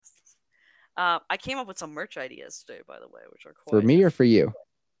I came up with some merch ideas today, by the way, which are For quite me or for interesting. you?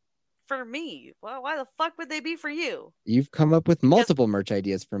 For me, well, why the fuck would they be for you? You've come up with Because multiple merch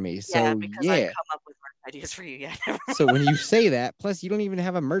ideas for me. yeah, So because I've yeah. come up with merch ideas for you. Yeah, never So when you say that, plus you don't even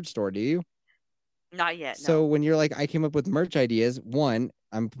have a merch store, do you? not yet. So No. when you're like, I came up with merch ideas, one,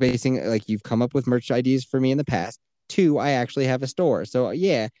 I'm basing like you've come up with merch ideas for me in the past. Two, I actually have a store. So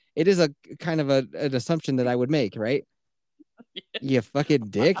yeah, it is a kind of an assumption that I would make, right? You fucking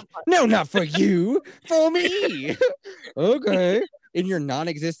dick. No, not for you. For me. Okay. In your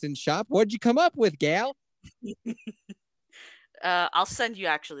non-existent shop, what'd you come up with, gal? I'll send you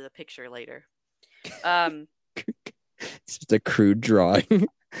actually the picture later. Um, It's just a crude drawing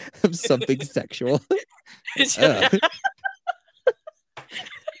of something sexual. it's It's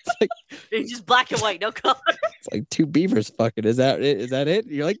like just black and white, no color. it's like two beavers fucking. Is that it? Is that it?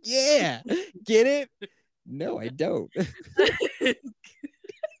 You're like, yeah, get it? No, I don't. I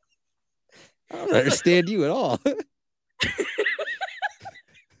don't So, understand you at all.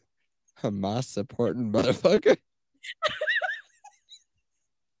 Hamas supporting motherfucker.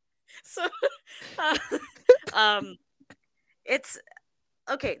 so uh, um, it's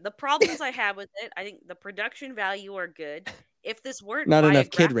okay. The problems I have with it, I think the production value are good. If this weren't Not enough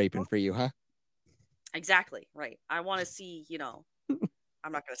kid raping biographical, for you, huh? exactly right. I want to see,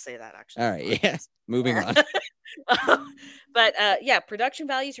 I'm not going to say that All actually on the right, yeah. podcast. Moving on. But yeah, production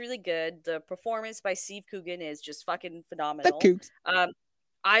value is really good. The performance by Steve Coogan is just fucking The phenomenal. kooks.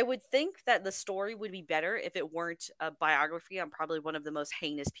 I would think that the story would be better if it weren't a biography on probably one of the most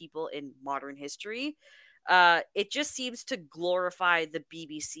heinous people in modern history. It just seems to glorify the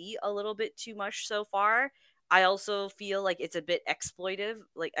BBC a little bit too much so far. I also feel like it's a bit exploitative,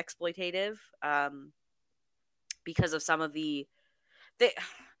 because of some of they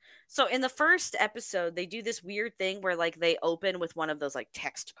so in the first episode they do this weird thing where like they open with one of those like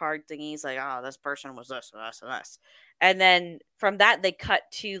text card thingies like, oh, this person was this and this and this, and then from that they cut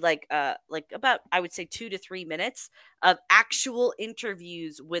to like about, I would say, 2 to 3 minutes of actual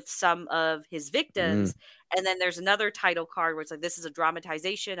interviews with some of his Mm. victims, and then there's another title card where it's like, this is a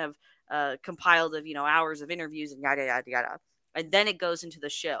dramatization of compiled of hours of interviews and yada yada yada, and then it goes into the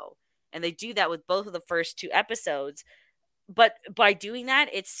show, and they do that with both of the first two episodes. But by doing that,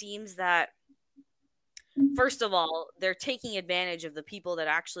 it seems that first of all, they're taking advantage of the people that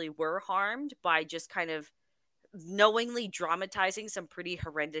actually were harmed by just kind of knowingly dramatizing some pretty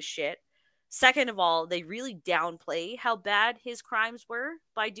horrendous shit. Second of all, they really downplay how bad his crimes were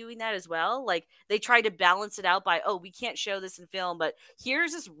by doing that as well. Like they try to balance it out by, oh, we can't show this in film, but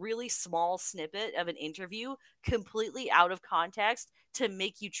here's this really small snippet of an interview completely out of context to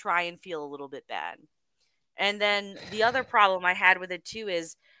make you try and feel a little bit bad. And then the other problem I had with it too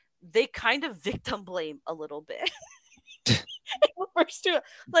is they kind of victim blame a little bit. First two,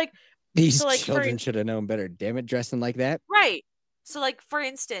 like, These so like for children should have known better. Damn it, dressing like that right. So like for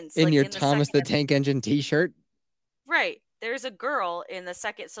instance, in like your in the Thomas second the Tank Engine T-shirt. right, there's a girl in the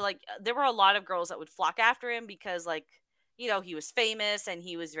second. So like there were a lot of girls that would flock after him because like he was famous and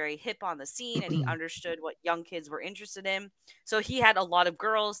he was very hip on the scene and he understood what young kids were interested in. So he had a lot of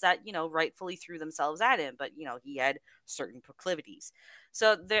girls that rightfully threw themselves at him, but he had certain proclivities.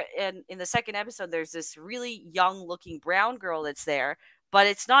 So there, and in the second episode, there's this really young looking brown girl that's there, but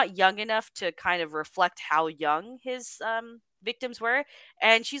it's not young enough to kind of reflect how young his victims were.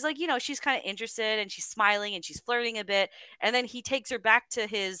 And she's like, she's kind of interested and she's smiling and she's flirting a bit. And then he takes her back to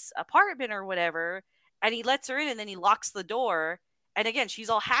his apartment or whatever, and he lets her in and then he locks the door. And again, she's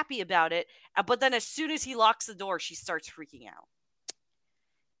all happy about it. But then as soon as he locks the door, she starts freaking out.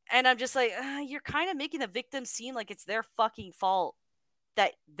 And I'm just like, you're kind of making the victim seem like it's their fucking fault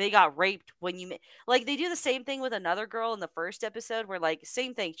that they got raped when like they do the same thing with another girl in the first episode where like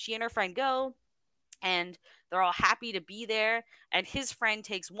same thing, she and her friend go and they're all happy to be there, and his friend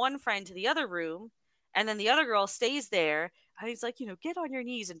takes one friend to the other room, and then the other girl stays there, and he's like, get on your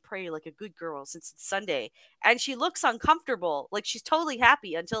knees and pray like a good girl since it's Sunday, and she looks uncomfortable, like she's totally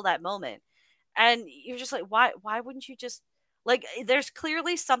happy until that moment, and you're just like, why wouldn't you just, like, there's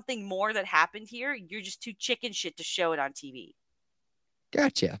clearly something more that happened here, you're just too chicken shit to show it on TV.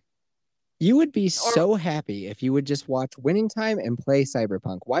 Gotcha. You would be Or so happy if you would just watch Winning Time and play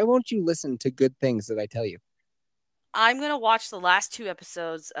Cyberpunk. Why won't you listen to good things that I tell you? I'm gonna watch the last two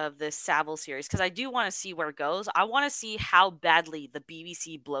episodes of this Savile series because I do want to see where it goes. I want to see how badly the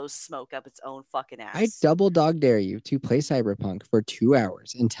BBC blows smoke up its own fucking I ass. double dog dare you to play Cyberpunk for 2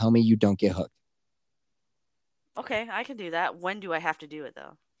 hours and tell me you don't get hooked. Okay, I can do that. When do I have to do it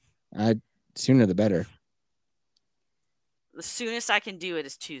though? I Sooner the better. The soonest I can do it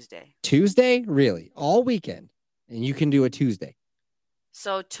is Tuesday. Tuesday, really, all weekend, and you can do a Tuesday.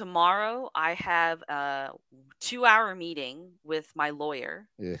 So tomorrow I have a 2-hour meeting with my lawyer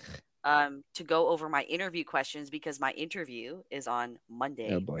Ugh. to go over my interview questions because my interview is on Oh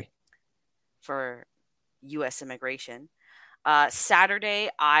Monday boy. for U.S. immigration. Saturday,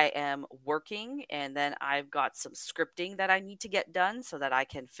 I am working, and then I've got some scripting that I need to get done so that I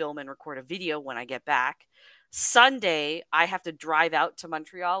can film and record a video when I get back. Sunday, I have to drive out to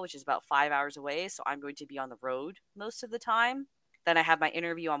Montreal, which is about 5 hours away, so I'm going to be on the road most of the time. Then I have my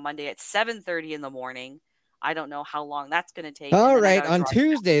interview on Monday at 7:30 in the morning. I don't know how long that's going to take, and All then I right. got to On drive.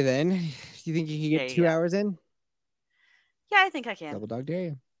 Tuesday, then, do you think you can Yeah, get yeah, two yeah. hours in? Yeah, I think I can. Double dog dare you.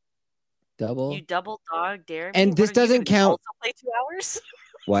 You Double. double dog dare me? And What this are you going doesn't to count. also play 2 hours?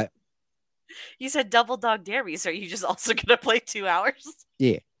 What? You said double dog dare me, so are you just also gonna play 2 hours?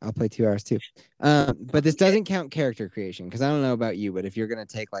 Yeah, I'll play 2 hours too. But this Okay. doesn't count character creation because I don't know about you, but if you're gonna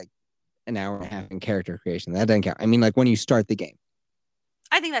take like an hour and a half in character creation, that doesn't count. I mean, like when you start the game.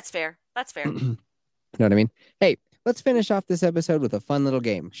 I think that's fair. That's fair. You know what I mean? Hey, let's finish off this episode with a fun little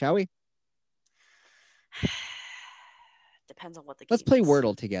game, shall we? Depends on what the Let's game play is.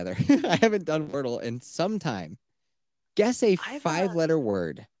 Wordle together. I haven't done Wordle in some time. Guess a I've 5 letter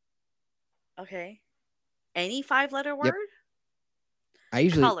word. okay. Any 5 letter Yep. word? I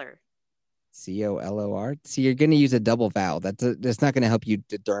usually Color. Color. See, you're going to use a double vowel. That's not going to help you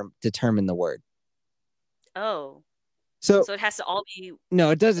determine the word. Oh. So So it has to all be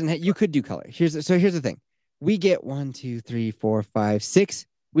no, it doesn't. You could do color. Here's the thing. We get 1, 2, 3, 4, 5, 6.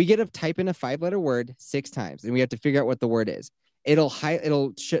 We get to type in a 5 letter word 6 times, and we have to figure out what the word is.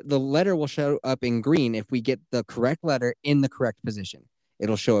 The letter will show up in green if we get the correct letter in the correct position.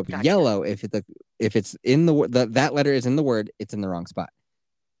 It'll show up gotcha. yellow if it's in that letter is in the word, it's in the wrong spot.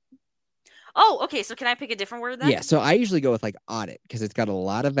 Oh, okay. So can I pick a different word then? Yeah, so I usually go with like audit because it's got a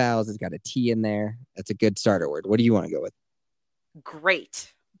lot of vowels. It's got a T in there. That's a good starter word. What do you want to go with?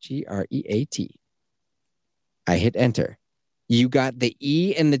 Great. Great. I hit enter. You got the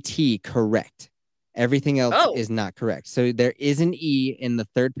E and the T correct. Everything else Oh. is not correct. So there is an E in the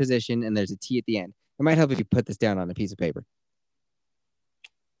third position and there's a T at the end. It might help if you put this down on a piece of paper.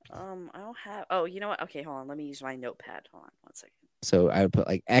 I don't have. Oh, you know what? Okay, hold on. Let me use my notepad. Hold on 1 second. So I would put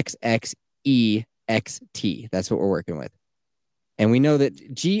like XXEXT. That's what we're working with. And we know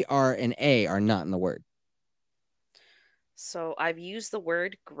that GR and A are not in the word. So I've used the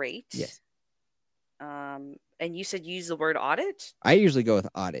word great. Yes. And you said use the word audit? I usually go with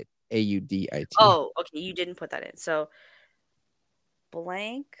audit. AUDIT. Oh, okay. You didn't put that in. So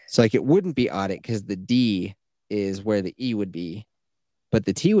blank. So like it wouldn't be audit because the D is where the E would be, but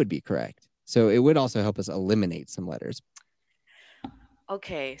the T would be correct. So it would also help us eliminate some letters.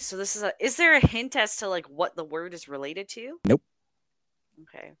 Okay, so is there a hint as to like what the word is related to? Nope.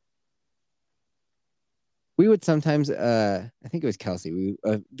 Okay. We would sometimes, I think it was Kelsey,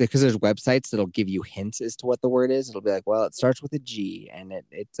 because there's websites that'll give you hints as to what the word is. It'll be like, well, it starts with a G and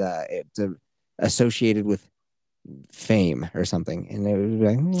it's associated with fame or something. And it would be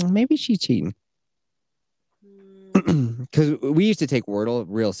like, maybe she's cheating. Because we used to take Wordle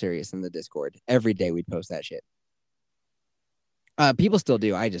real serious in the Discord. Every day we'd post that shit. People still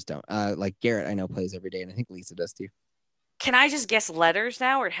do. I just don't. Like Garrett, I know plays every day, and I think Lisa does too. Can I just guess letters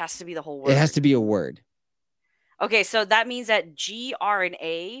now, or it has to be the whole word? It has to be a word. Okay, so that means that G, R, and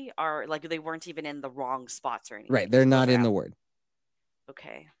A are like they weren't even in the wrong spots or anything. Right. They're So those not are in out. the word.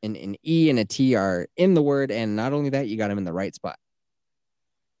 Okay. And an E and a T are in the word, and not only that, you got them in the right spot.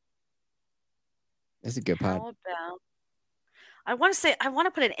 That's a good pod. How about I want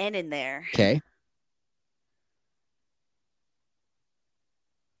to put an N in there. Okay.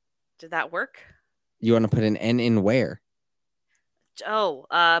 Did that work? You want to put an N in where? Oh,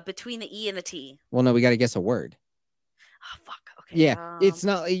 between the E and the T. Well, no, we got to guess a word. Oh, fuck. Okay. Yeah, it's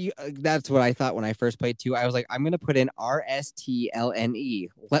not. That's what I thought when I first played too. I was like, I'm gonna put in RSTLNE.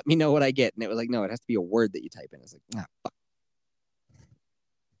 Let me know what I get, and it was like, no, it has to be a word that you type in. It's like, ah, fuck.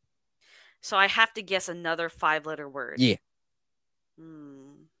 So I have to guess another 5-letter word. Yeah.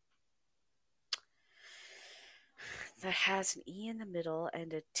 That has an E in the middle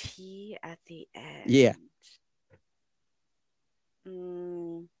and a T at the end. Yeah.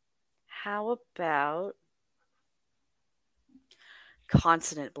 How about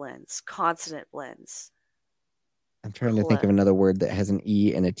consonant blends? Consonant blends. I'm trying to think of another word that has an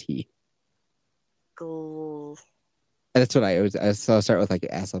E and a T. That's what I always. So I'll start with like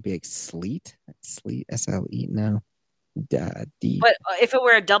S. I'll be like sleet, SLE. No, D. But if it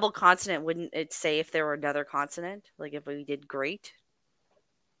were a double consonant, wouldn't it say if there were another consonant? Like if we did great?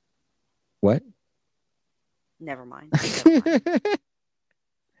 What? Never mind.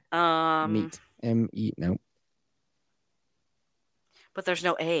 Meat. M-E. No. But there's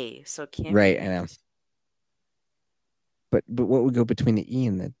no A, so it can't be Right, I know. it. But what would go between the E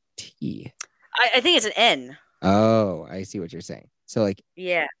and the T? I think it's an N. Oh, I see what you're saying. So like,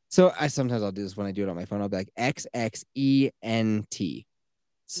 Yeah. so I sometimes I'll do this when I do it on my phone. I'll be like XXENT.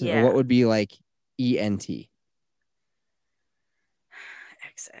 So what Yeah. would be like ENT?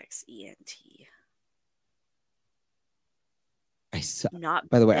 XXENT. I suck. Not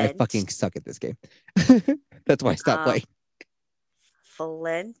By the way, I bent. fucking suck at this game. That's why I stopped Um, playing.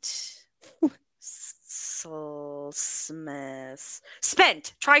 Flint. Smith.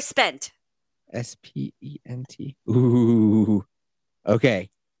 Spent. Try spent. SPENT. Ooh. Okay.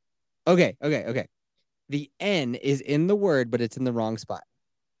 Okay. The N is in the word, but it's in the wrong spot.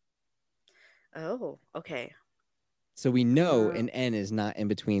 Oh, okay. So we know Uh, an N is not in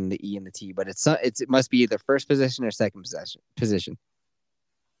between the E and the T, but it must be either first position or second position.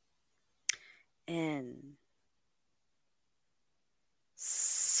 N.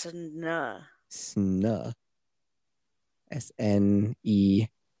 Sna. Snuh. SNE.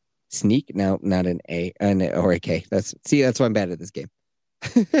 Sneak. No, not an A or a K. That's why I'm bad at this game.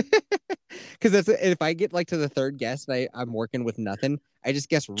 Because that's if I get like to the third guess and I'm working with nothing, I just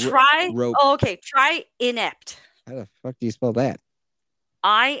guess Try. rope. Oh, okay. Try inept. How the fuck do you spell that?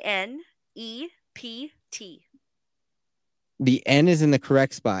 INEPT. The N is in the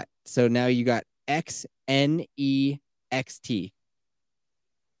correct spot. So now you got XNEXT.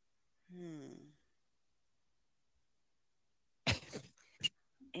 Hmm.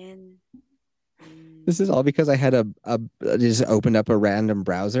 N. This is all because I had a just opened up a random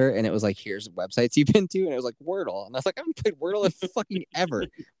browser and it was like, here's websites you've been to, and it was like Wordle, and I was like, I haven't played Wordle in fucking ever.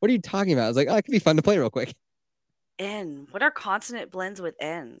 What are you talking about? I was like, oh, it could be fun to play real quick. N. What are consonant blends with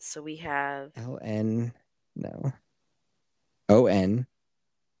N? So we have. LN, no, ON,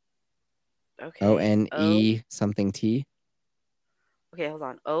 Okay. O. ONE something T. Okay, hold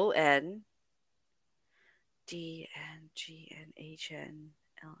on. ONDNGNHNLN.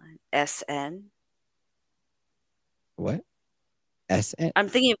 What? SN? I'm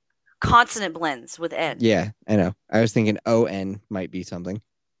thinking of consonant blends with N. Yeah, I know. I was thinking ON might be something.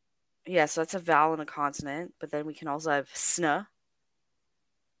 Yeah, so that's a vowel and a consonant, but then we can also have sna.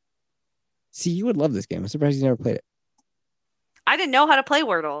 See, you would love this game. I'm surprised you never played it. I didn't know how to play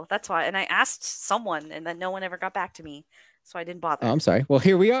Wordle. That's why. And I asked someone, and then no one ever got back to me. So I didn't Oh, I'm bother. sorry. Well,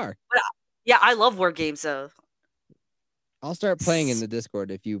 here we are. But yeah, I love word games, though. I'll start playing in the Discord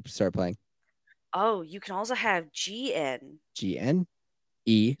if you start playing. Oh, you can also have GN.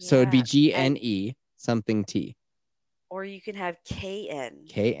 GNE. So it'd be Yeah. And GNE something T. or you can have KN.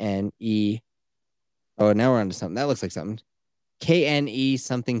 KNE. Oh, now we're on to something. That looks like something. KNE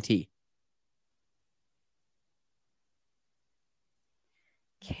something T.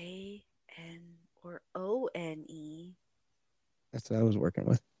 KN or ONE. That's what I was working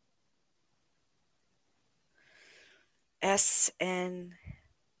with. SN.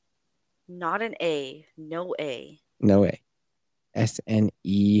 Not an A. No A. No way.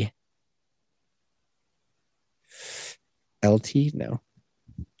 SNE. LT? No.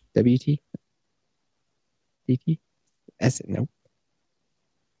 WT? DT? S? No.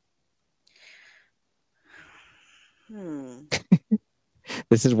 Hmm.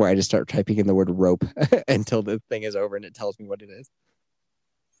 This is where I just start typing in the word rope until the thing is over and it tells me what it is.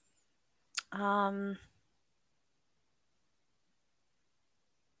 Um.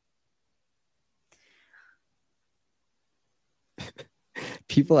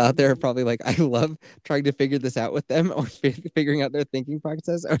 People out there are probably like, I love trying to figure this out with them or figuring out their thinking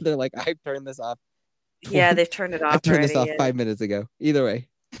process, or they're like, I've turned this off. Yeah, they've turned it I've off turned this already. off 5 minutes ago. Either way,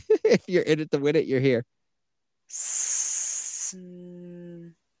 if you're in it to win it, you're here.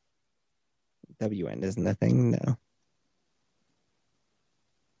 Sn- WN isn't a thing. No.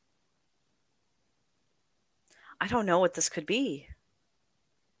 I don't know what this could be.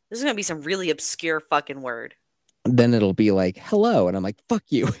 This is gonna be some really obscure fucking word. Then it'll be like, hello. And I'm like, fuck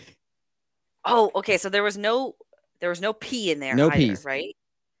you. Oh, okay. So there was no P in there No either, P's. right?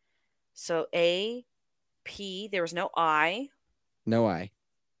 So A P. There was no I. No I.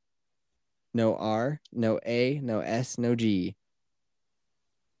 No R. No A. No S. No G.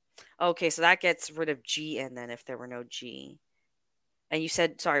 Okay, so that gets rid of G and then if there were no G. And you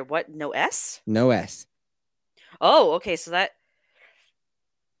said sorry, what? No S? No S. Oh, okay. So that.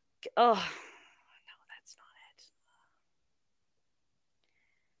 Oh no, that's not it.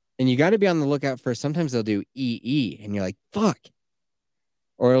 And you got to be on the lookout for sometimes they'll do EE and you're like, fuck.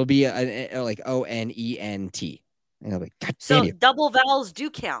 Or it'll be like ONENT. And I'll be, God damn So you. double vowels do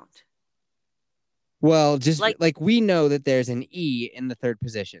count. Well, just Like like we know that there's an E in the third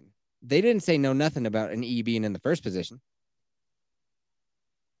position. They didn't say no nothing about an E being in the first position.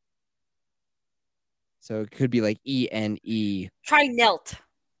 So it could be like ENEKNELT. Try Nelt.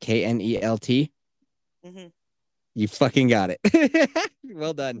 Mm-hmm. You fucking got it.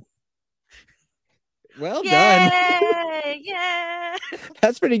 Well done. Well done. Yay! Yeah.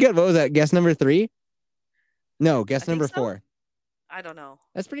 That's pretty good. What was that? Guess number 3? No, I guess think number so. 4. I don't know.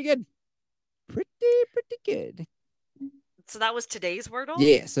 That's pretty good. Pretty good. So that was today's Wordle?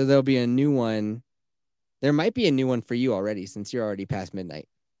 Yeah, so there'll be a new one. There might be a new one for you already since you're already past midnight.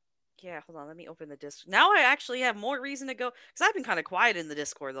 Yeah, hold on. Let me open the disc. Now I actually have more reason to go because I've been kind of quiet in the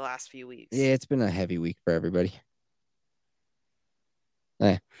Discord the last few weeks. Yeah, it's been a heavy week for everybody.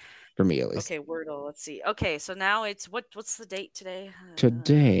 For me at least. Okay, Wordle. Let's see. Okay, so now it's what's the date today?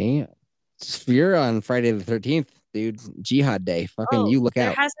 Today, you're on Friday the 13th, dude. Jihad Day. Fucking Oh, you look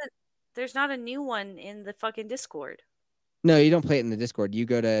out. there's not a new one in the fucking Discord. No, you don't play it in the Discord. You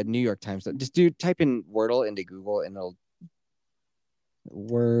go to New York Times. Just type in Wordle into Google and it'll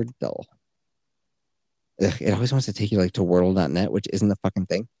Wordle. Ugh, it always wants to take you like to wordle.net, which isn't the fucking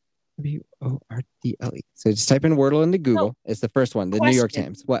thing. Wordle. So just type in Wordle into Google. No, It's the first one, the New York question.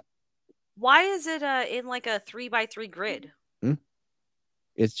 Times. What? Why is it in like a 3x3 grid?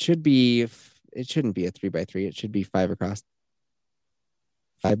 It should be. It shouldn't be a 3x3. It should be 5 across.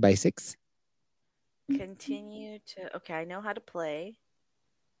 5x6. Continue to. Okay, I know how to play.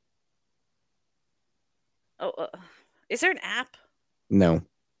 Oh, is there an app? No.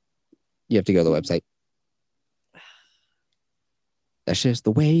 You have to go to the website. That's just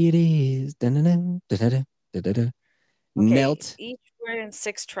the way it is. Okay, Nelt. each word in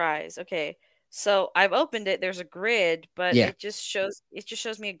 6 tries. Okay. So I've opened it. There's a grid, but Yeah. it just shows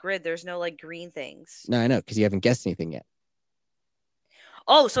me a grid. There's no like green things. No, I know, because you haven't guessed anything yet.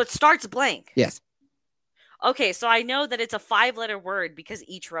 Oh, so it starts blank. Yes. Okay, so I know that it's a 5-letter word because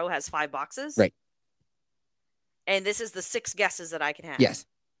each row has 5 boxes. Right. And this is the 6 guesses that I can have. Yes.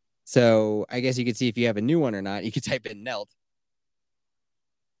 So I guess you could see if you have a new one or not. You could type in Nelt.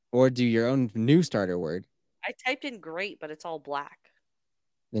 Or do your own new starter word. I typed in great, but it's all black.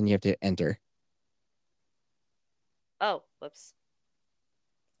 Then you have to enter. Oh, whoops.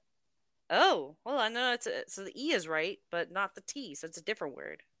 Oh, hold on. No, so the E is right, but not the T. So it's a different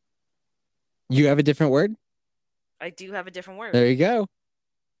word. You have a different word? I do have a different word. There you go.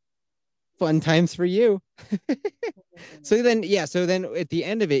 Fun times for you. So then at the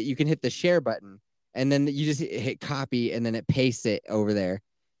end of it, you can hit the share button and then you just hit copy and then it pastes it over there.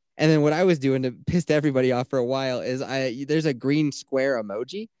 And then what I was doing to piss everybody off for a while is there's a green square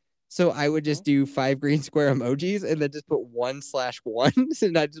emoji. So I would just do 5 green square emojis and then just put 1/1.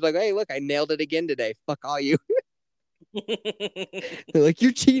 And I'd just be like, hey, look, I nailed it again today. Fuck all you. They're like,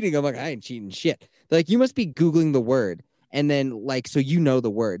 you're cheating. I'm like, I ain't cheating shit. They're like, you must be Googling the word. And then like, so you know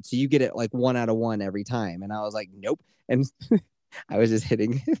the word. So you get it like 1 out of 1 every time. And I was like, nope. And I was just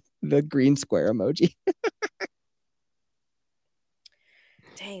hitting the green square emoji.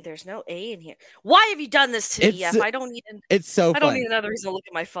 Dang, there's no A in here. Why have you done this to me, F? I don't need it's so I don't fun. need another reason to look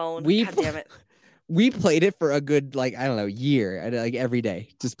at my phone. God damn it. We played it for a good, like, I don't know, year. Like every day,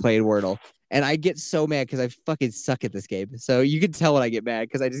 just played Wordle. And I get so mad because I fucking suck at this game. So you can tell when I get mad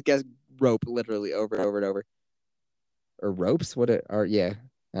because I just guess rope literally over and over and over. Or ropes? Yeah,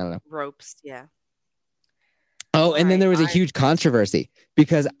 I don't know. Ropes, yeah. Oh, and then there was a huge controversy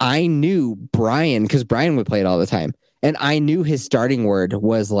because I knew Brian, because Brian would play it all the time. And I knew his starting word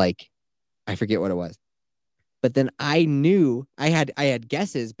was like, I forget what it was. But then I knew I had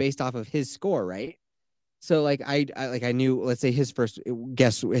guesses based off of his score, right? So like I knew, let's say his first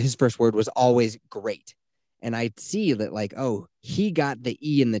word was always great. And I'd see that like, oh, he got the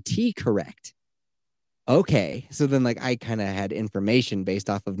E and the T correct. Okay. So then like I kind of had information based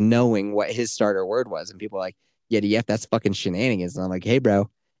off of knowing what his starter word was. And people were like, yeah, that's fucking shenanigans. And I'm like, hey,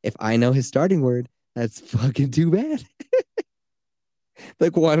 bro, if I know his starting word, that's fucking too bad.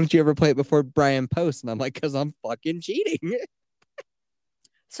 Like, why don't you ever play it before Brian posts? And I'm like, because I'm fucking cheating.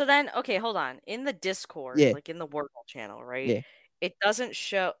 So then, okay, hold on. In the Discord, like in the Wordle channel, right? Yeah. It doesn't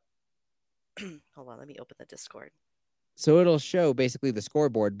show. Hold on, let me open the Discord. So it'll show basically the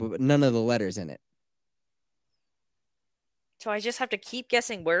scoreboard, but none of the letters in it. So I just have to keep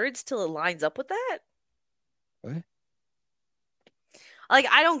guessing words till it lines up with that? What? Like,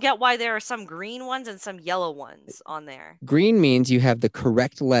 I don't get why there are some green ones and some yellow ones on there. Green means you have the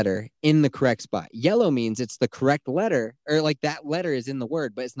correct letter in the correct spot. Yellow means it's the correct letter, or like that letter is in the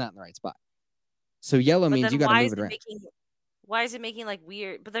word, but it's not in the right spot. So yellow means you got to move it around. Why is it making like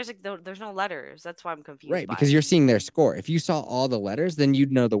weird? But there's no letters. That's why I'm confused. Right, because you're seeing their score. If you saw all the letters, then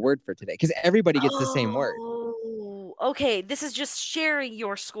you'd know the word for today. Because everybody gets the same word. Oh, okay. This is just sharing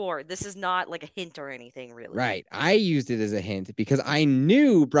your score. This is not like a hint or anything, really. Right. I used it as a hint because I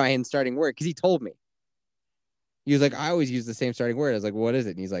knew Brian's starting word because he told me. He was like, I always use the same starting word. I was like, what is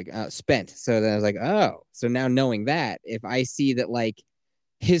it? And he's like, spent. So then I was like, oh. So now knowing that, if I see that like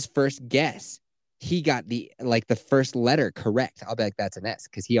his first guess, he got the first letter correct, I'll be like, that's an S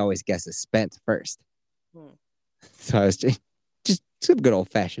because he always guesses spent first. Hmm. So I was just some good old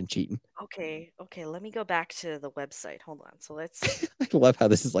fashioned cheating. Okay, okay, let me go back to the website. Hold on. So let's I love how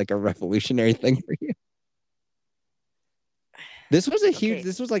this is like a revolutionary thing for you. This was okay.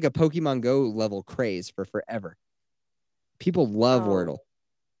 this was like a Pokemon Go level craze for forever. People love Oh, Wordle.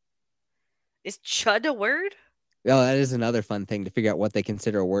 is chud a word? Oh, that is another fun thing to figure out what they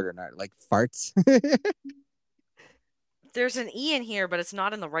consider a word or not. Like farts. There's an E in here, but it's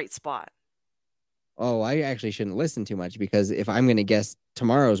not in the right spot. Oh, I actually shouldn't listen too much because if I'm going to guess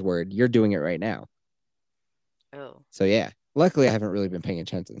tomorrow's word, you're doing it right now. Oh, So yeah, luckily I haven't really been paying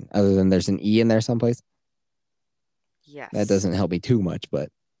attention other than there's an E in there someplace. That yes. doesn't help me too much, but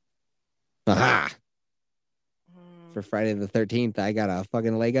aha, Mm, for Friday the 13th, I got a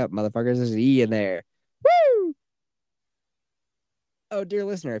fucking leg up, motherfuckers. There's an E in there. Woo! Oh, dear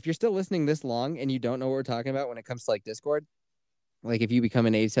listener, if you're still listening this long and you don't know what we're talking about when it comes to like Discord, like if you become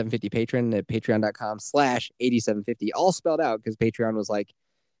an 8750 patron at patreon.com/8750, all spelled out because Patreon was like,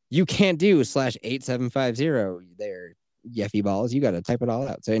 you can't do /8750 there, Yeffy balls. You got to type it all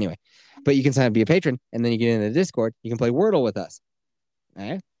out. So anyway, but you can sign up to be a patron and then you get in the Discord. You can play Wordle with us. All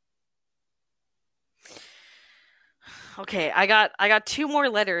right. okay, I got two more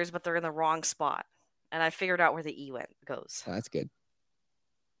letters, but they're in the wrong spot, and I figured out where the E went goes. Oh, that's good.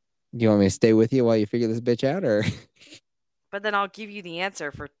 Do you want me to stay with you while you figure this bitch out or? But then I'll give you the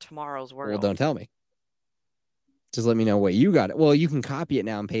answer for tomorrow's Well, Wordle. don't tell me. Just let me know what you got it. Well, you can copy it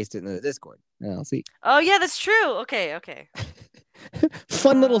now and paste it into the Discord. And I'll see. Oh yeah, that's true. Okay, okay.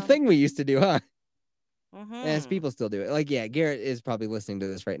 Fun little Um. thing we used to do, huh? As Hmm. people still do it. Like, yeah, Garrett is probably listening to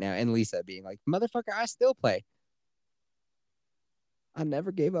this right now, and Lisa being like, "Motherfucker, I still play. I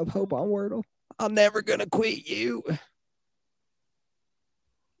never gave up hope on Wordle. I'm never gonna quit you."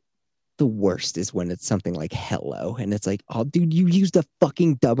 The worst is when it's something like hello, and it's like, "Oh, dude, you used a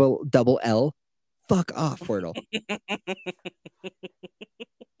fucking double L. Fuck off, Wordle."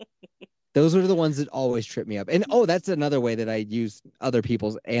 Those are the ones that always trip me up. And oh, that's another way that I use other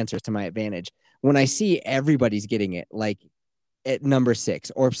people's answers to my advantage. When I see everybody's getting it, like at number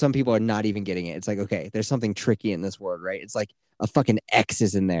 6, or if some people are not even getting it, it's like, okay, there's something tricky in this word, right? It's like a fucking X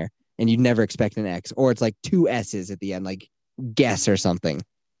is in there and you'd never expect an X, or it's like two S's at the end, like guess or something.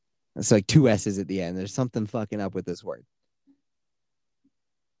 It's like two S's at the end. There's something fucking up with this word.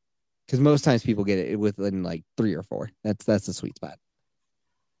 Because most times people get it within like 3 or 4. That's the sweet spot.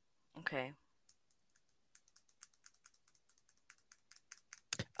 Okay.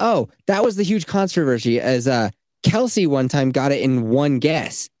 Oh, that was the huge controversy as Kelsey one time got it in one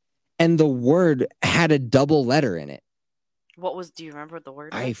guess and the word had a double letter in it. What was? Do you remember what the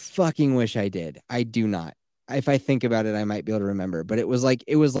word I was? fucking wish I did. I do not. If I think about it, I might be able to remember. But it was like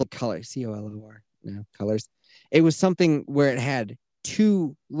color. COLOR. No, colors. It was something where it had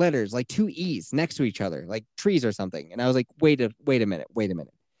two letters, like two E's next to each other, like trees or something. And I was like, wait a minute.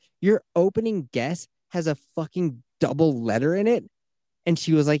 Your opening guess has a fucking double letter in it. And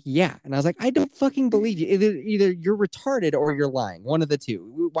she was like, yeah. And I was like, I don't fucking believe you. Either you're retarded or you're lying. One of the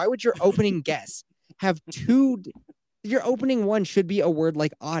two. Why would your opening guess have two? Your opening one should be a word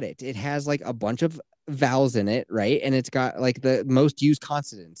like audit. It has like a bunch of vowels in it, right? And it's got like the most used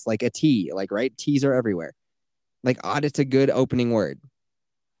consonants, like a T, like, right? T's are everywhere. Like audit's a good opening word.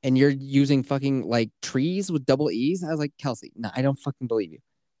 And you're using fucking like trees with double E's. I was like, Kelsey, no, I don't fucking believe you.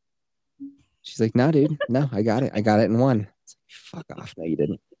 She's like, no, dude. No, I got it. I got it in one. Fuck off. No, you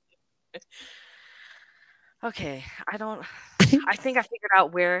didn't. Okay, I don't. I think I figured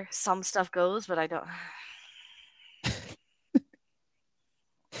out where some stuff goes, but I don't.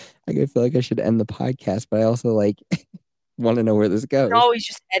 Like, I feel like I should end the podcast, but I also like want to know where this You can goes. always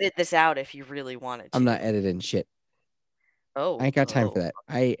just edit this out if you really wanted I'm not to. editing shit. I Oh, ain't got time for oh. that.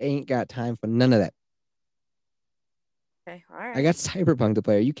 I ain't got time for none of that. Okay, all I got right. Cyberpunk to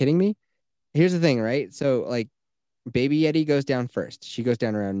play. Are you kidding me? Here's the thing, right? So, like, Baby Yeti goes down first. She goes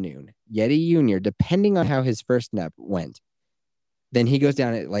down around noon. Yeti Junior, depending on how his first nap went, then he goes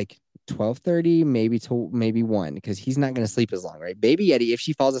down at like 12:30, maybe to maybe 1, because he's not going to sleep as long, right? Baby Yeti, if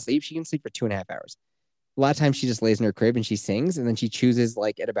she falls asleep, she can sleep for 2.5 hours. A lot of times she just lays in her crib and she sings, and then she chooses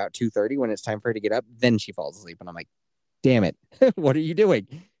like at about 2:30 when it's time for her to get up, then she falls asleep. And I'm like, damn it, what are you doing?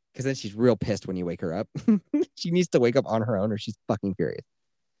 Because then she's real pissed when you wake her up. She needs to wake up on her own or she's fucking furious.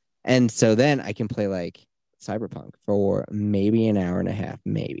 And so then I can play like Cyberpunk for maybe an hour and a half,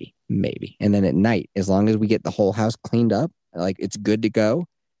 maybe. And then at night, as long as we get the whole house cleaned up, like it's good to go,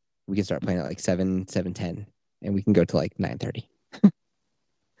 we can start playing at like 7, 7:10. and we can go to like 9:30.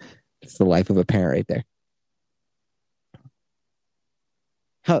 It's the life of a parent right there.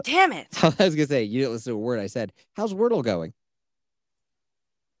 How, Damn it. I was gonna say you didn't listen to a word I said. How's Wordle going?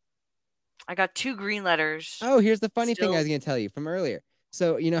 I got 2 green letters. Oh, here's the funny thing I Still. was gonna tell you from earlier.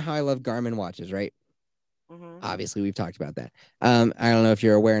 So you know how I love Garmin watches, right? Mhm. Obviously, we've talked about that. I don't know if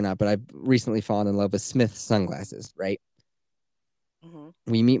you're aware or not, but I've recently fallen in love with Smith sunglasses, right? Mhm.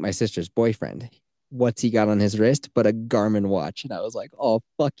 We meet my sister's boyfriend. What's he got on his wrist but a Garmin watch? And I was like, oh,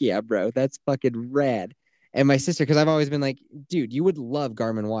 fuck yeah, bro. That's fucking rad. And my sister, because I've always been like, dude, you would love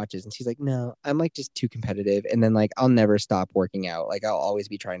Garmin watches. And she's like, no, I'm like just too competitive. And then like, I'll never stop working out. Like, I'll always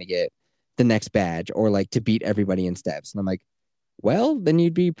be trying to get the next badge or like to beat everybody in steps. And I'm like, well, then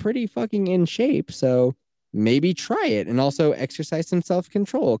you'd be pretty fucking in shape. So maybe try it and also exercise some self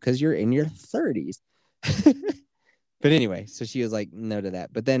control because you're in your 30s. But anyway, so she was like, no to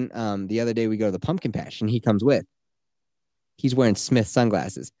that. But then the other day we go to the pumpkin patch and he comes with. He's wearing Smith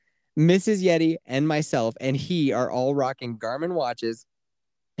sunglasses. Mrs. Yeti and myself and he are all rocking Garmin watches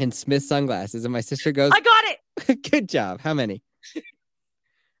and Smith sunglasses. And my sister goes, I got it. good job. How many?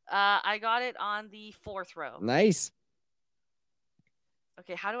 I got it on the 4th row. Nice.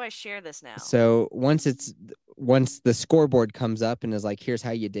 Okay, how do I share this now? So once the scoreboard comes up and is like, here's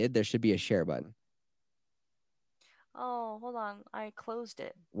how you did, there should be a share button. Oh, hold on. I closed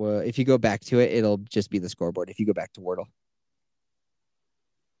it. Well, if you go back to it, it'll just be the scoreboard. If you go back to Wordle.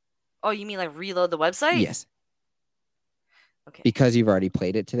 Oh, you mean like reload the website? Yes. Okay. Because you've already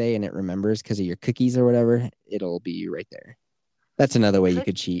played it today and it remembers because of your cookies or whatever, it'll be right there. That's another way you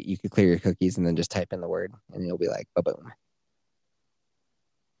could cheat. You could clear your cookies and then just type in the word and it'll be like, boom.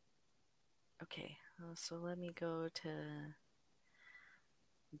 Okay. So let me go to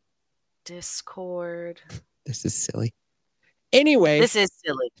Discord. This is silly. Anyway, This is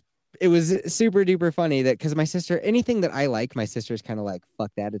silly. it was super duper funny that because my sister, anything that I like, my sister's kind of like,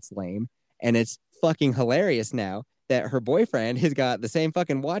 fuck that, it's lame. And it's fucking hilarious now that her boyfriend has got the same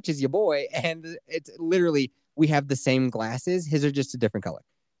fucking watch as your boy. And it's literally, we have the same glasses. His are just a different color,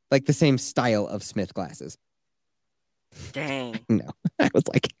 like the same style of Smith glasses. Dang. No, I was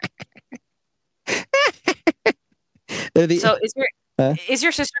like, they're the, So huh? is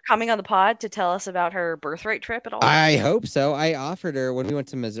your sister coming on the pod to tell us about her birthright trip at all? I hope so. I offered her when we went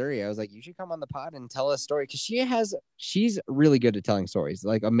to Missouri. I was like, you should come on the pod and tell a story because she's really good at telling stories,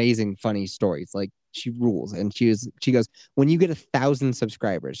 like amazing, funny stories. Like she rules. And she goes, when you get 1,000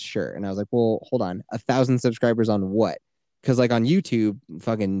 subscribers, sure. And I was like, well, hold on, 1,000 subscribers on what? Because like on YouTube,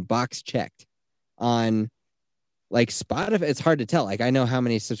 fucking box checked. On like Spotify, it's hard to tell. Like I know how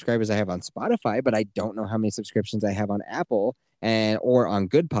many subscribers I have on Spotify, but I don't know how many subscriptions I have on Apple and or on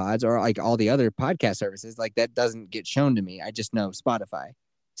Good Pods or like all the other podcast services. Like that doesn't get shown to me. I just know Spotify.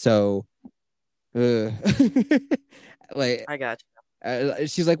 So, like, I got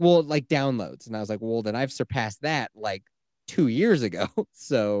she's like, well, like downloads, and I was like, well, then I've surpassed that like 2 years ago.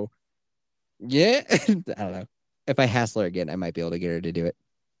 So, yeah, I don't know. If I hassle her again, I might be able to get her to do it.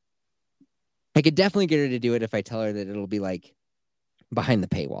 I could definitely get her to do it if I tell her that it'll be like behind the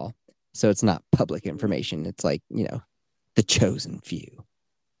paywall. So it's not public information. It's like, the chosen few. you.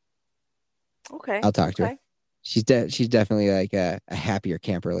 Okay. I'll talk to her. She's definitely like a happier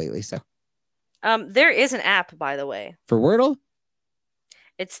camper lately. So There is an app, by the way. for Wordle,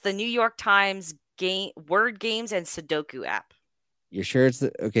 It's the New York Times word games and Sudoku app. you're sure it's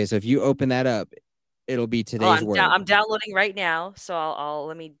okay? So if you open that up, it'll be Oh, today's word. I'm downloading right now, so I'll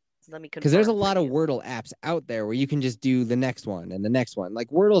let me confirm. Because there's a lot of Wordle apps out there where you can just do the next one and the next one. Like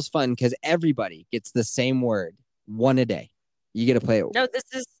Wordle's fun because everybody gets the same word, one a day. You get to play it. No,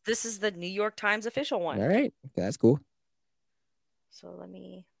 this is the New York Times official one. All right, okay, that's cool. So let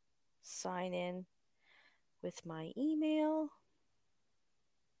me sign in with my email.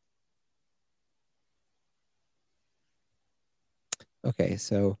 Okay,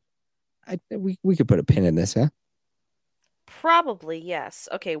 so we could put a pin in this, huh? Probably, yes.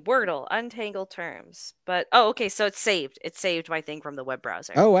 Okay, Wordle, untangle terms. But okay, so it's saved. It saved my thing from the web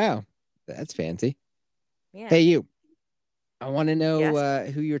browser. Oh wow, that's fancy. Yeah. Hey you, I want to know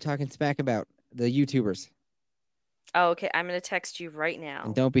Yes? who you were talking smack about, the YouTubers. Oh, okay. I'm gonna text you right now.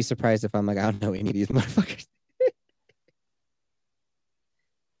 And don't be surprised if I'm like, I don't know any of these motherfuckers.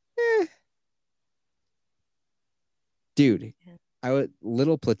 Dude,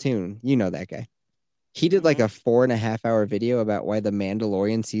 Little Platoon, you know that guy. He did like a 4.5 hour video about why The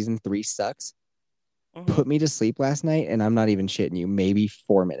Mandalorian season 3 sucks. Put me to sleep last night, and I'm not even shitting you, maybe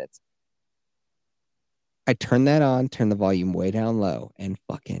 4 minutes. I turned that on, turned the volume way down low, and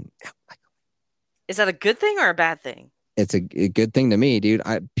fucking. Is that a good thing or a bad thing? It's a good thing to me, dude.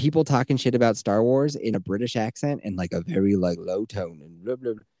 People talking shit about Star Wars in a British accent and like a very like low tone and blah,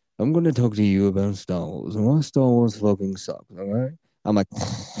 blah, blah. I'm gonna talk to you about Star Wars and why Star Wars fucking sucks. All right. I'm like,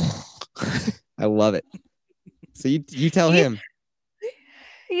 I love it. So you tell He him.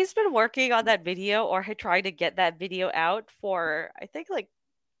 he's been working on that video or had tried to get that video out for I think like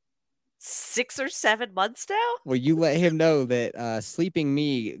 6 or 7 months now. Well, you let him know that Sleeping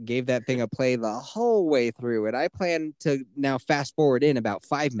Me gave that thing a play the whole way through, and I plan to now fast forward in about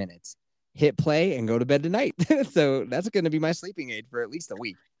 5 minutes, hit play, and go to bed tonight. So that's going to be my sleeping aid for at least a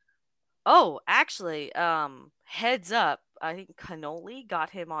week. Oh, actually, heads up. I think Cannoli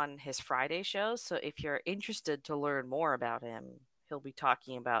got him on his Friday show, so if you're interested to learn more about him, he'll be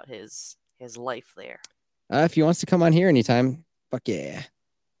talking about his life there. If he wants to come on here anytime, fuck yeah.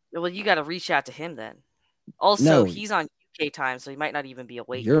 Well, you got to reach out to him then. Also, No, he's on UK time, so he might not even be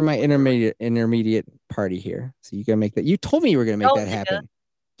awake you're my when you're. intermediate party here, so you gotta make that. You told me you were gonna make No, that nigga. happen.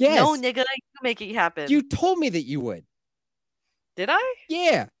 No, Yes, nigga. You make it you happen. told me that you would. Did I?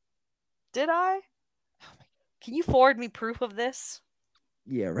 Yeah. Did I? Can you forward me proof of this?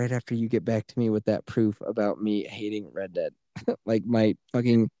 Yeah, right after you get back to me with that proof about me hating Red Dead. Like my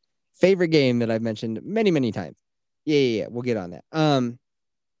fucking favorite game that I've mentioned many, many times. Yeah, we'll get on that.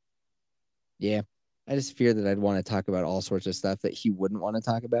 Yeah. I just fear that I'd want to talk about all sorts of stuff that he wouldn't want to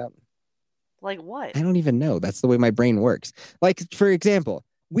talk about. Like what? I don't even know. That's the way my brain works. Like, for example,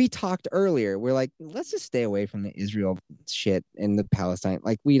 we talked earlier. We're like, let's just stay away from the Israel shit and the Palestine.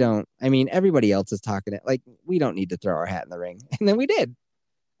 Like, we don't, I mean, everybody else is talking it. Like, we don't need to throw our hat in the ring. And then we did.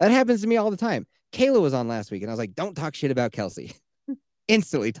 That happens to me all the time. Kayla was on last week, and I was like, don't talk shit about Kelsey.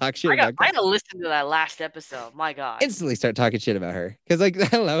 Instantly talk shit about I Kelsey. gotta listen to that last episode. My God. Instantly start talking shit about her. Because, like, I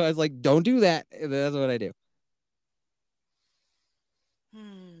don't know. I was like, don't do that. And that's what I do.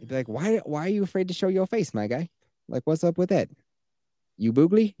 You'd be like, Hmm. why are you afraid to show your face, my guy? Like, what's up with that? You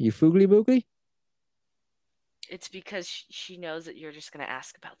boogly? You foogly boogly? It's because she knows that you're just gonna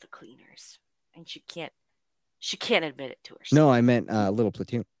ask about the cleaners, and she can't admit it to No, herself. I meant little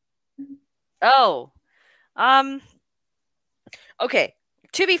platoon. Oh, um, okay.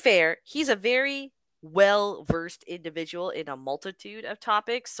 To be fair, he's a very well versed individual in a multitude of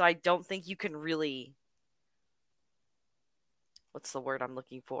topics, so I don't think you can really. What's the word I'm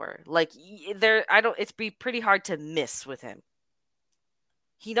looking for? Like there, I don't. It's be pretty hard to miss with him.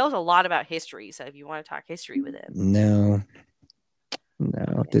 He knows a lot about history, so if you want to talk history with him, No, no.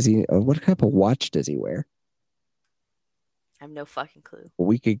 okay. Does he? What type of watch does he wear? I have no fucking clue.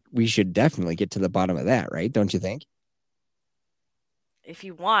 We should definitely get to the bottom of that, right? Don't you think? If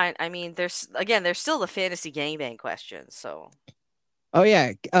you want, I mean, there's still the fantasy gangbang question. So Oh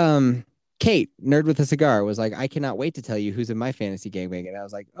yeah. Kate, nerd with a cigar, was like, I cannot wait to tell you who's in my fantasy gangbang. And I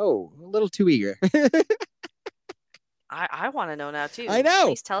was like, oh, a little too eager. I want to know now I too. know.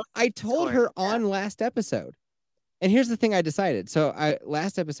 Please tell us I the told Discord. her Yeah. on last episode. And here's the thing I decided. So I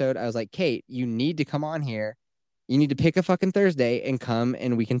last episode, I was like, Kate, you need to come on here. You need to pick a fucking Thursday and come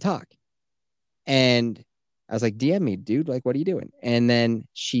and we can talk. And I was like, DM me, dude. Like, what are you doing? And then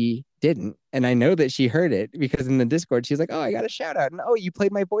she didn't. And I know that she heard it because in the Discord, she's like, oh, I got a shout out. And oh, you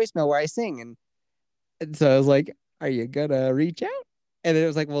played my voicemail where I sing. And so I was like, are you gonna reach out? And then it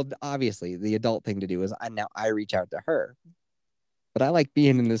was like, well, obviously the adult thing to do is now I reach out to her. But I like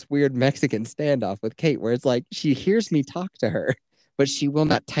being in this weird Mexican standoff with Kate where it's like she hears me talk to her, but she will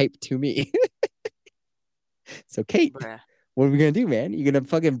not type to me. So Kate, Bruh. what are we gonna do, man? You gonna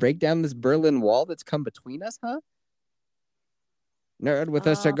fucking break down this Berlin Wall that's come between us, huh? Nerd with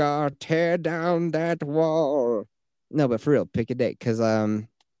a Uh, cigar, tear down that wall. No, but for real, pick a date. Cause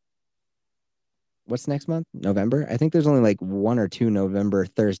what's next month? November? I think there's only like one or two November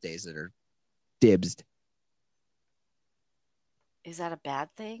Thursdays that are dibs. is that a bad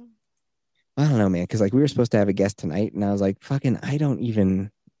thing? I don't know, man, because like we were supposed to have a guest tonight, and I was like, "Fucking, I don't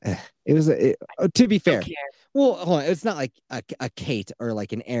even." It was to be Don't fair. care. Well, hold on, it's not like a Kate or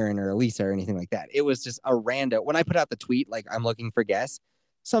like an Aaron or a Lisa or anything like that. It was just a rando. When I put out the tweet, like I'm looking for guests,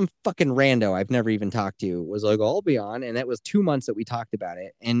 some fucking rando I've never even talked to was like, "I'll be on," and that was 2 months that we talked about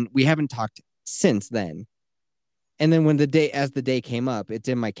it, and we haven't talked since then. And then when as the day came up, it's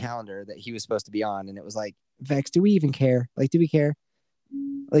in my calendar that he was supposed to be on, and it was like, Vex, do we even care? Like, do we care?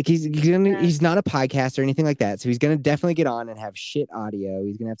 Like Yeah. he's not a podcast or anything like that. So he's gonna definitely get on and have shit audio.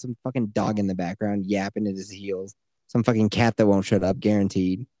 He's gonna have some fucking dog in the background yapping at his heels. Some fucking cat that won't shut up,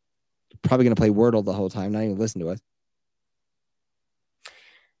 guaranteed. Probably gonna play Wordle the whole time, not even listen to us.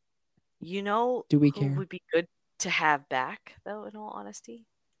 You know Do we who care? would be good to have back, though, in all honesty?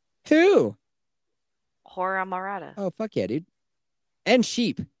 Who? Hora Marada. Oh fuck yeah, dude. And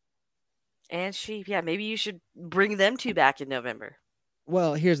sheep. And maybe you should bring them two back in November.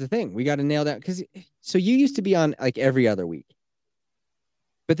 Well, here's the thing. We got to nail down because so you used to be on like every other week.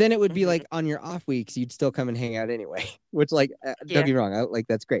 But then it would be like on your off weeks, you'd still come and hang out anyway, which like don't Yeah. get me wrong, like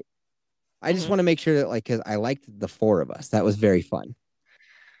that's great. I just hmm want to make sure that like because I liked the four of us. That was very fun.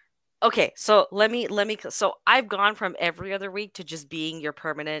 Okay, so so I've gone from every other week to just being your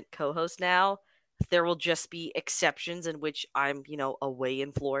permanent co-host now. There will just be exceptions in which I'm, away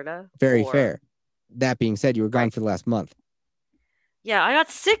in Florida Very or fair. That being said, you were gone right. for the last month. Yeah, I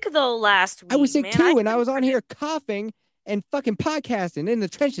got sick though last I was week, sick man. I too, and I couldn't was on predict. here coughing and fucking podcasting in the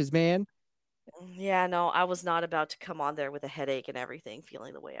trenches, man. Yeah, no, I was not about to come on there with a headache and everything,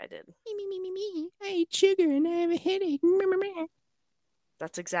 feeling the way I did. Me. I eat sugar and I have a headache.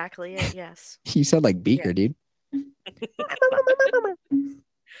 That's exactly it. Yes. You sound like Yeah. Beaker, dude.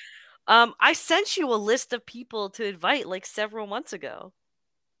 I sent you a list of people to invite like several months ago.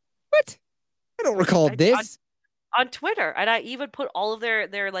 What? I don't recall I did this. on Twitter, and I even put all of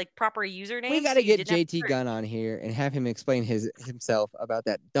their like proper We usernames, got so to you get didn't have to JT search. Gunn on here and have him explain himself about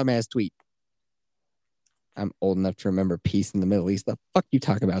that dumbass tweet. I'm old enough to remember peace in the Middle East. The fuck you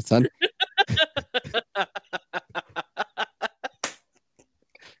talk about, son?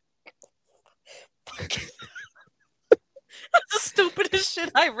 That's the stupidest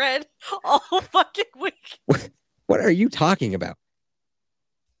shit I read all fucking week. What are you talking about?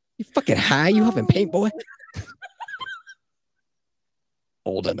 You fucking high? You huffing paint, boy?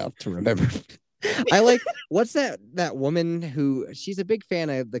 Old enough to remember. I like what's that woman who she's a big fan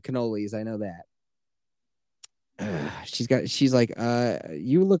of the cannolis. I know that. She's like,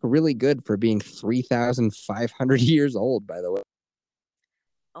 you look really good for being 3,500 years old, by the way.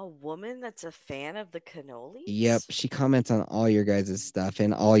 A woman that's a fan of the Yep, cannolis? she comments on all your guys' stuff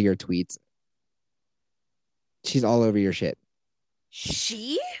and all your tweets. She's all over your shit.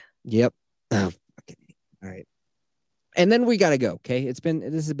 She? Yep. Oh, okay. All right. And then we gotta go. Okay, this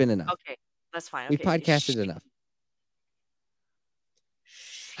has been enough. Okay, that's fine. We've Okay, podcasted enough.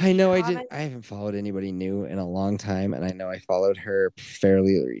 I she know comment. I haven't followed anybody new in a long time, and I know I followed her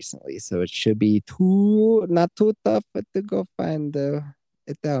fairly recently, so it should be not too tough to go find the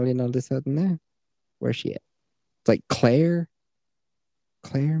Italian all of a sudden. Where's she at? It's like Claire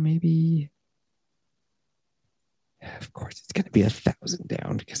maybe. Of course, it's gonna be 1,000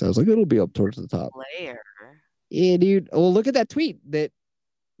 down because I was like, it'll be up towards the top. Blair. Yeah, dude. Well, look at that tweet that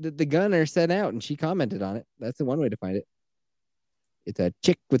the gunner sent out, and she commented on it. That's the one way to find it. It's a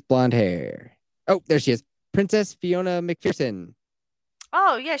chick with blonde hair. Oh, there she is. Princess Fiona McPherson.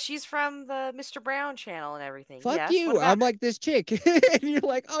 Oh yeah, she's from the Mr. Brown channel and everything. Fuck Yes. What you. about I'm her? like this chick. And you're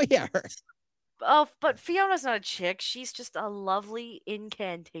like, oh, yeah, her. Oh, but Fiona's not a chick. She's just a lovely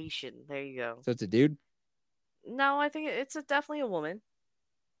incantation. There you go. So it's a dude. No, I think it's definitely a woman.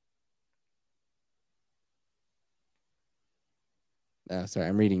 Oh, sorry.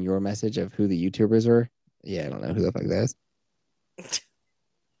 I'm reading your message of who the YouTubers were. Yeah, I don't know who the fuck that is.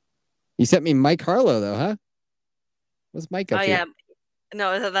 You sent me Mike Harlow, though, huh? What's Mike Oh up to? yeah,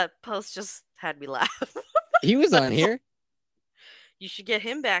 no, that post just had me laugh. He was on That's all. here. You should get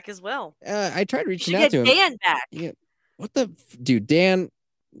him back as well. I tried You reaching should out get to him. Dan back. Yeah. What the dude? Dan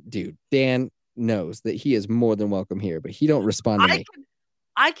knows that he is more than welcome here, but he don't respond to I me. could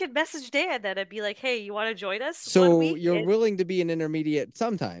I could message Dan that I'd be like, "Hey, you want to join us one So week?" you're willing to be an intermediate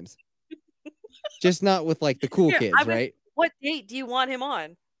sometimes, just not with like the cool Here, kids, right? what date do you want him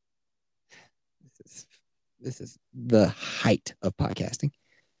on? This is the height of podcasting.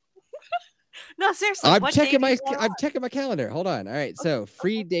 No, seriously, what day do you want I'm on? checking my calendar. Hold on. All right. So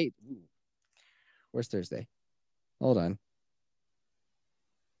free date. Where's Thursday? Hold on.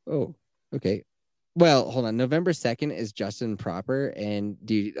 Oh, okay. Well, hold on. November 2nd is Justin proper. And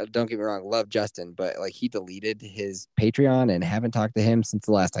dude, don't get me wrong, love Justin, but like he deleted his Patreon and haven't talked to him since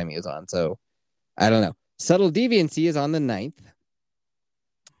the last time he was on. So I don't know. Subtle Deviancy is on the 9th.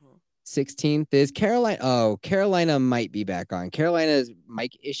 16th is Carolina. Oh, Carolina might be back on. Carolina's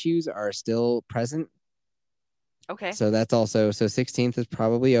mic issues are still present. Okay. So that's also, so 16th is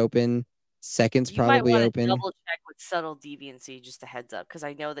probably open. Second's You might probably want to open. double check with Subtle Deviancy, just a heads up, because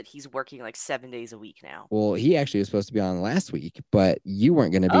I know that he's working like 7 days a week now. Well, he actually was supposed to be on last week, but you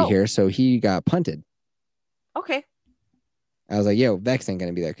weren't going to be Oh, here, so he got punted. okay. I was like, yo, Vex ain't going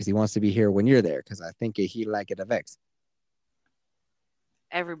to be there because he wants to be here when you're there because I think he like it a Vex.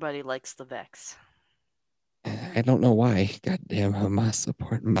 Everybody likes the Vex. I don't know why. Goddamn Hamas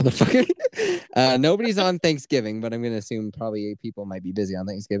support motherfucker. Nobody's on Thanksgiving, but I'm going to assume probably people might be busy on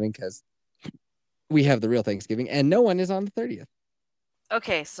Thanksgiving because we have the real Thanksgiving, and no one is on the 30th.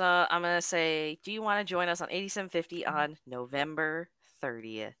 Okay, so I'm going to say, do you want to join us on 8750 on November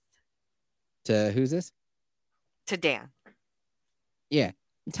 30th? To who's this? To Dan. Yeah.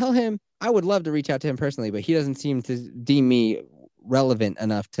 Tell him I would love to reach out to him personally, but he doesn't seem to deem me relevant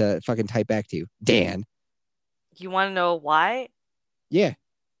enough to fucking type back to you. Dan. You want to know why? Yeah.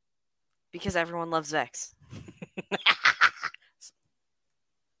 Because everyone loves Vex.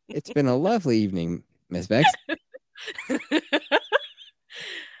 It's been a lovely evening, Miss Vex.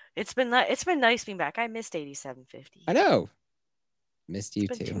 It's been nice being back. I missed 8750. I know. Missed It's you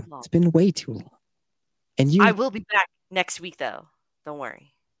been too too. long. It's been way too long. And I you, will be back next week though. Don't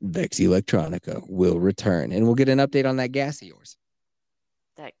worry. Vex Electronica, will return, and we'll get an update on that gas of yours.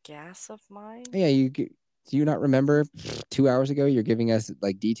 That gas of mine? Yeah, do you not remember 2 hours ago you're giving us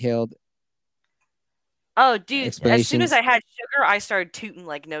like detailed Oh, dude, as soon as explanations? I had sugar, I started tooting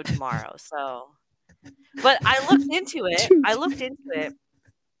like no tomorrow. So, but I looked into it. I Toot. looked into it,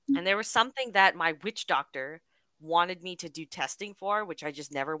 and there was something that my witch doctor wanted me to do testing for, which I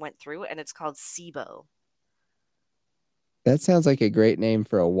just never went through, and it's called SIBO. That sounds like a great name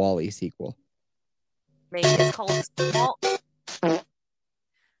for a Wally sequel. Maybe it's called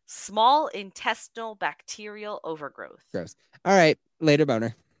small intestinal bacterial overgrowth. Gross. All right, later,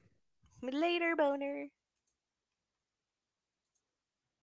 boner. Later, boner.